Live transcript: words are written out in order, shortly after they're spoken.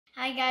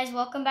Hi guys,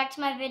 welcome back to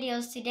my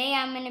videos. Today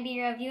I'm going to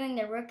be reviewing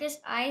the Rukkus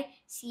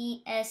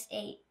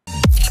ICS-8.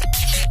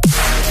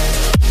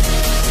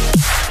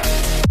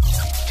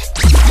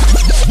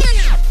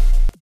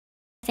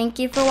 Thank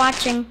you for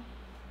watching.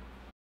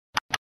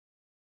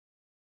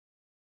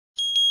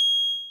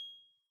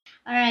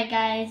 Alright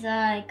guys,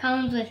 it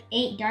comes with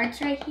 8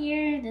 darts right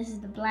here. This is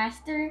the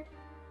blaster.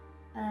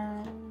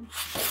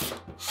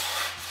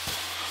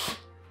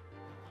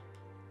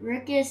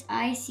 Rukkus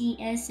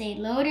ICS-8.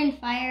 Load and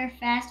fire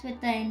fast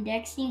with the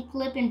indexing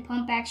clip and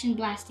pump action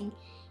blasting.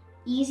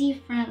 Easy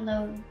front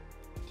loading.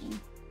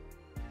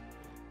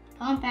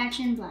 Pump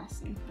action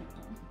blasting.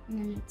 And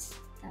then it's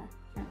the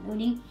front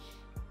loading.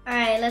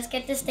 Alright, let's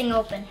get this thing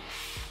open.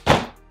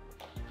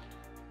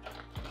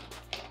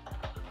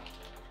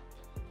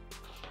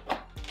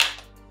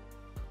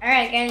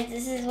 Alright guys,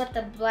 this is what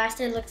the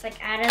blaster looks like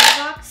out of the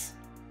box.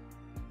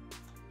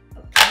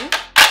 Okay.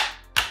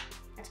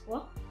 That's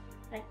cool.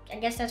 I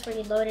guess that's where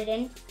you load it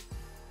in.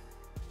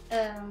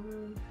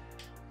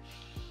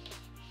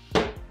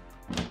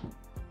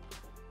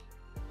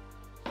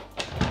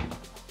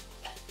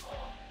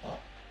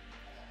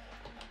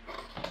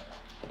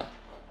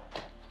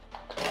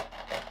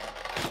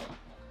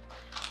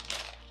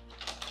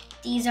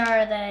 These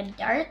are the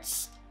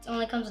darts. It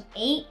only comes with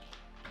 8.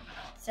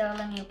 So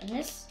let me open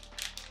this.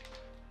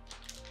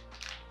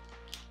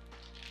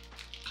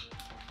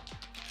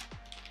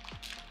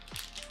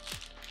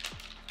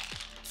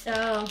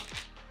 So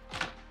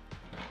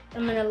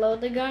I'm gonna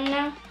load the gun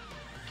now.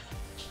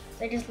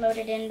 So I just load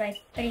it in by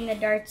putting the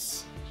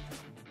darts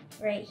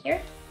right here.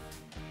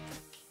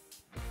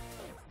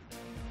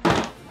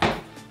 Let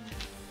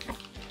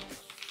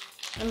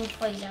me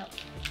pull these out.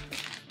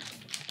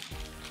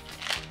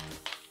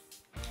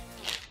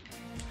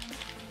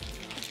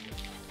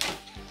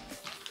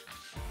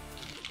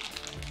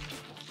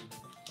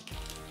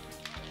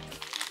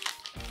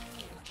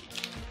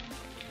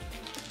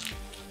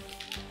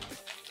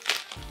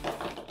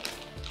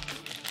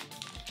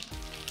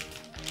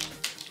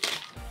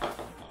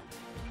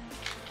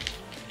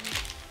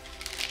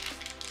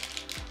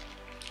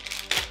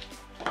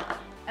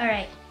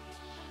 Alright,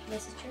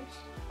 this is yours.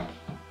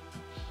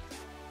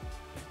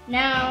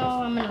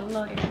 Now I'm gonna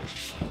load it up.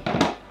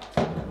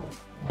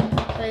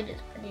 So I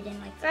just put it in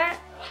like that.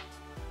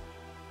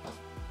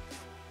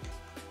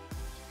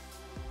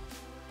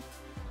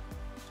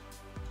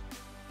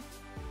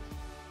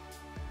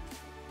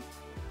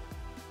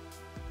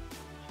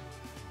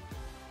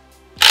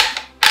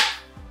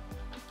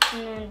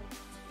 And then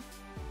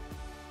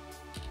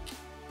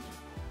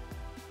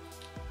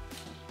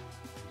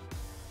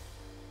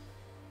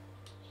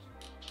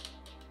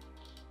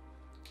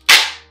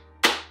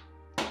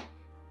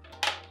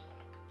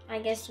I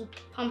guess you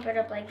pump it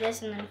up like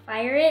this and then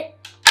fire it.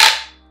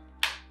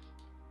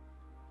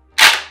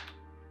 This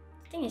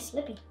thing is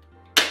slippy.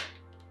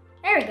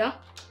 There we go.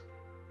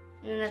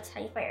 And that's how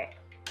you fire it.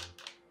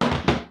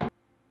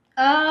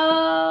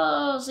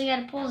 Oh, so you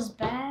gotta pull this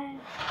back.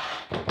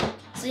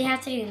 So you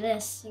have to do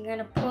this. You're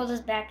gonna pull this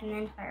back and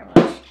then fire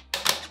wash.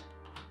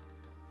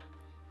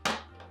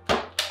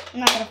 I'm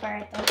not gonna fire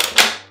it though.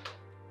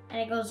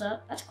 And it goes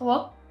up. That's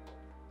cool.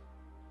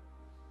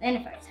 Then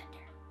it fires out.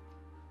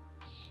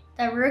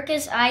 The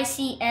Rukkus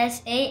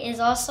ICS-8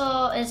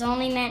 is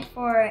only meant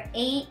for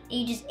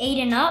ages 8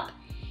 and up,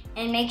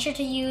 and make sure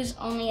to use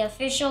only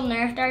official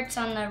Nerf darts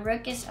on the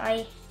Rukkus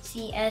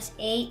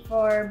ICS-8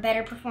 for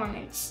better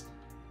performance.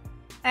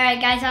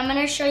 Alright guys, I'm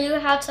going to show you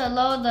how to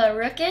load the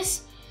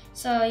Rukkus.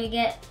 So you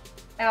get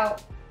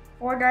about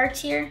 4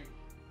 darts here.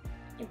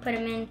 You put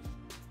them in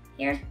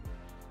here.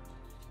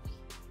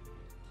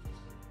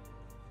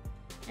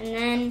 And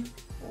then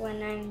when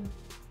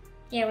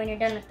you're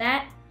done with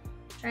that,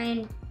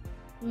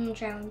 I'm gonna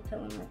try and put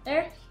one right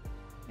there.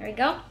 There we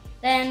go.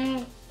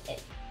 Then,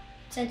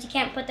 since you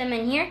can't put them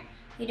in here,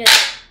 you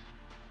just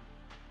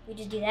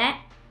do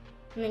that.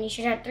 And then you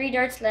should have 3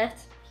 darts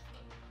left.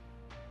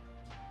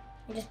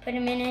 You just put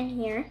them in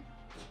here.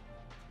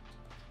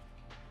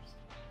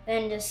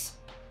 Then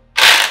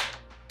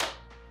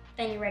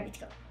you're ready to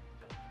go.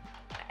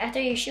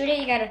 After you shoot it,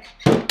 you gotta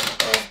pull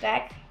this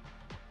back.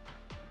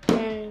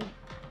 And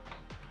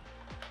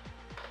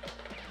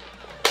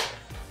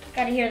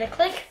gotta hear the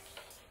click.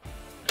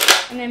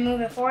 And then move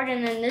it forward,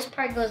 and then this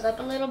part goes up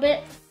a little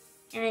bit,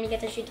 and then you get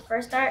to shoot the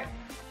first dart,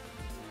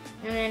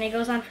 and then it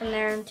goes on from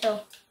there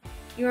until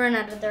you run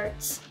out of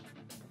darts.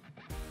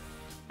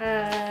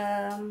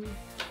 I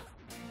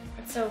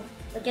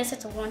guess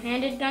it's a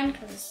one-handed gun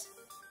because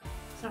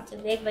it's not too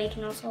big, but you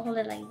can also hold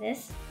it like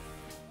this.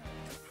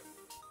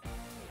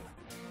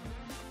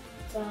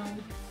 So,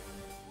 and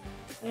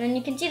then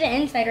you can see the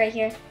inside right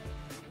here.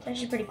 It's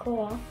actually pretty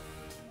cool.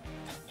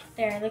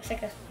 There, it looks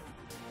like a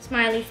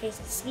smiley face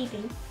is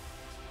sleeping.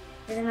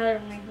 There's another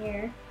one right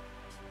here.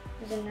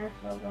 There's a Nerf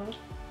logo.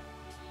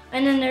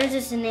 And then there's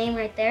this name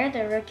right there, the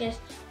Rukkus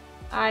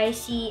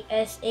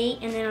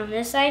ICS-8. And then on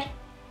this side,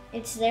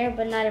 it's there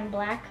but not in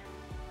black.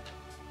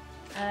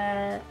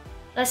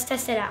 Let's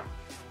test it out.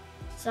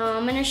 So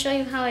I'm going to show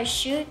you how it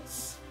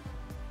shoots.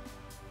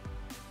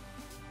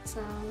 So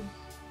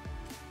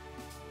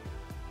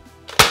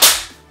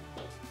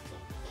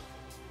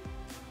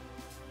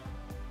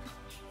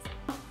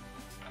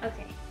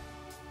okay.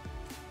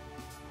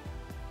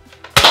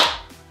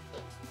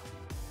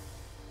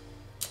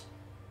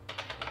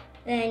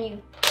 Then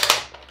you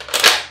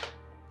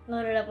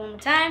load it up one more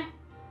time.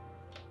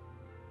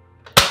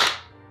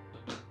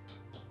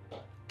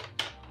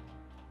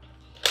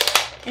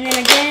 And then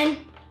again.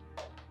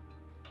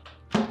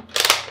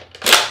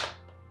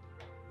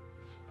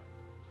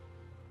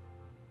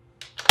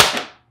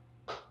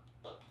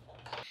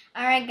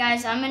 Alright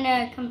guys, I'm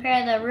gonna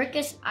compare the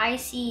Rukkus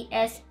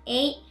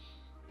ICS-8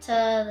 to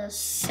the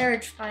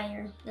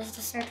Surgefire. This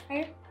is the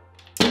Surgefire.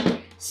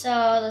 So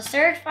the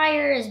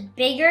Surgefire is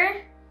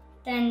bigger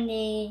than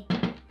the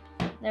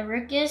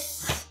Rukkus.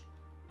 This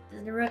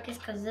is the Rukkus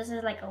because this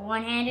is like a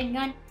one-handed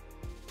gun,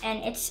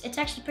 and it's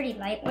actually pretty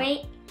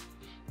lightweight.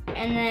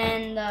 And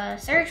then the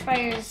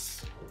Surgefire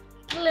is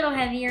a little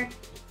heavier.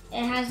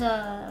 It has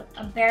a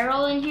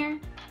barrel in here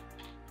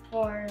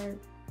for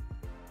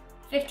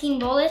 15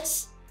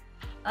 bullets.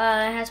 It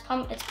has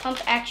pump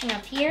action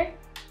up here.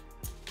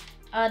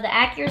 The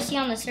accuracy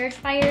on the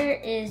Surgefire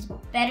is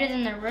better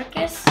than the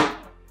Rukkus.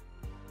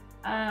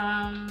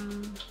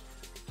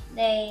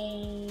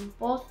 They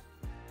both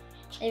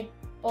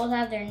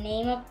have their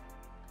name up,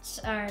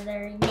 or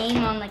their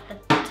name on like the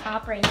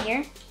top right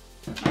here.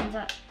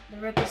 The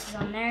Rukkus is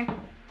on there,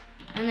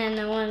 and then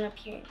the one up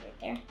here is right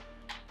there.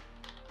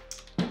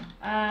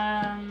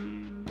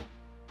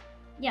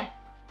 Yeah,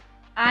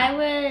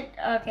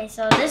 okay,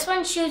 so this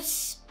one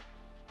shoots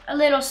a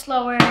little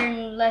slower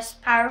and less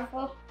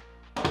powerful.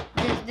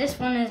 This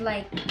one is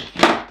like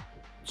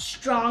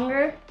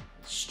stronger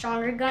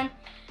gun.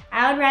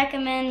 I would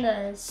recommend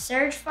the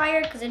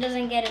Surgefire because it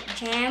doesn't get it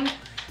jammed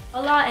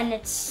a lot, and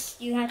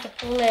you have to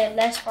pull it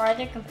less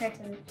farther compared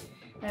to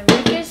the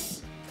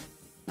Rukkus.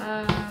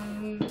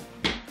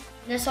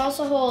 This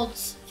also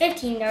holds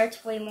 15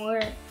 darts, way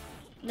more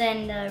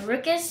than the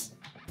Rukkus.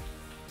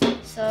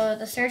 So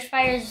the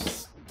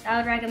Surgefire I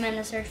would recommend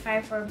the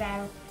Surgefire for a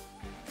battle.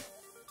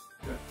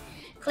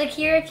 Click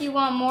here if you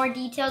want more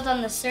details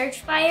on the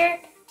Surgefire.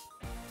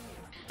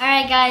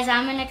 Alright guys,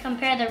 I'm going to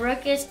compare the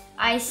Rukkus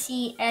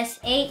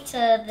ICS-8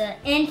 to the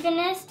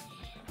Infamous.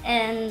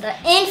 And the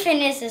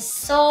Infamous is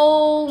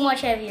so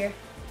much heavier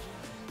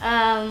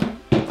than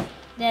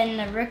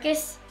the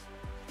Rukkus.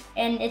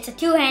 And it's a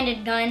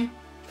two-handed gun.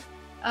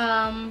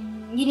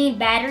 You need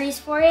batteries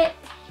for it.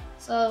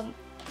 So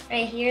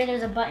right here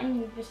there's a button.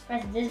 You just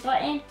press this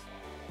button.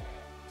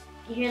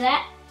 You hear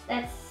that?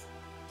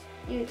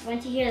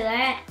 Once you hear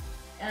that,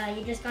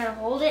 you just gotta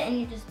hold it and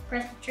you just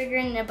press the trigger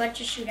and the butt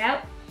just shoot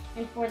out.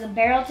 And for the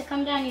barrel to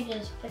come down, you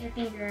just put your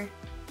finger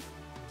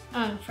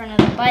on front of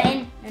the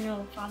button and it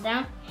will fall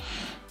down.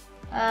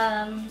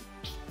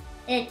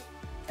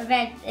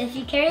 If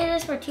you carry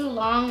this for too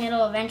long,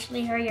 it'll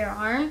eventually hurt your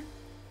arm.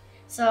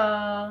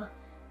 So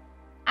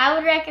I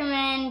would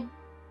recommend,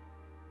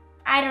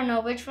 I don't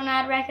know which one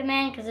I'd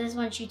recommend because this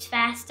one shoots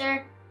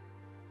faster.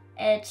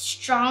 It's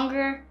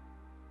stronger.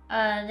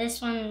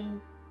 This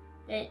one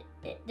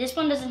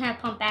doesn't have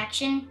pump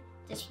action.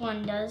 This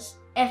one does.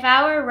 If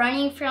I were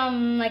running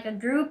from like a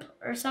group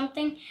or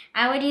something,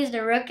 I would use the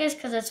Rukkus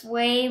because it's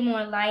way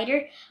more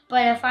lighter.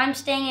 But if I'm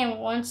staying in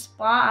one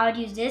spot, I would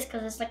use this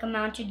because it's like a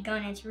mounted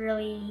gun. It's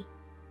really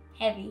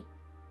heavy.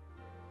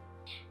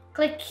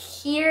 Click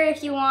here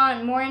if you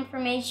want more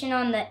information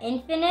on the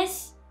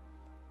Infamous.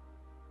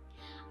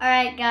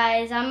 Alright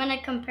guys, I'm going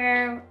to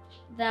compare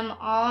them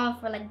all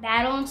for like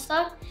battle and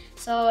stuff.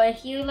 So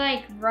if you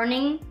like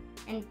running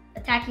and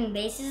attacking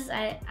bases,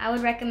 I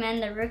would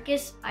recommend the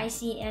Rukkus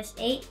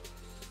ICS-8.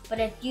 But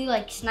if you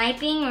like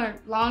sniping or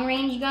long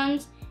range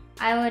guns,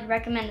 I would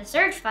recommend the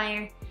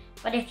Surgefire.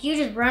 But if you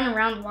just run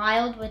around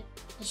wild with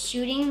the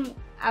shooting,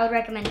 I would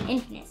recommend the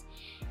Infamous.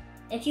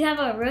 If you have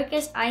a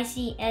Rukkus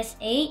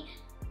ICS-8,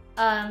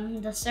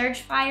 the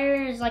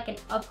Surgefire is like an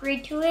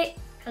upgrade to it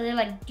because it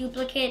like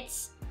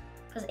duplicates,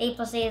 because 8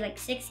 plus 8 is like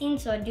 16,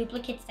 so it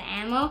duplicates the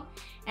ammo.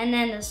 And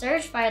then the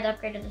Surgefire, the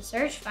upgrade of the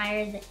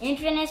Surgefire is the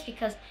Infamous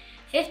because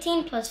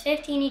 15 plus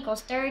 15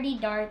 equals 30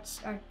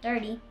 darts, or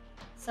 30.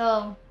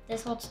 So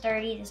this holds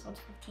 30, this holds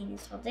 15,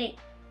 this holds 8.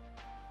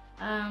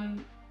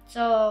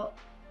 So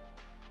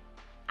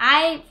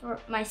for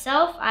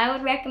myself, I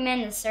would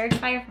recommend the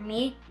Surgefire for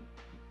me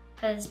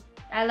because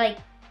I like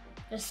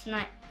just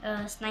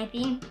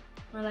sniping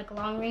or like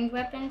long range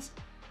weapons.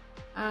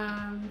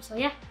 So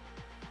yeah.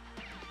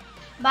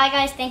 Bye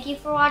guys, thank you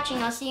for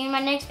watching. I'll see you in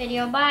my next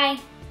video. Bye.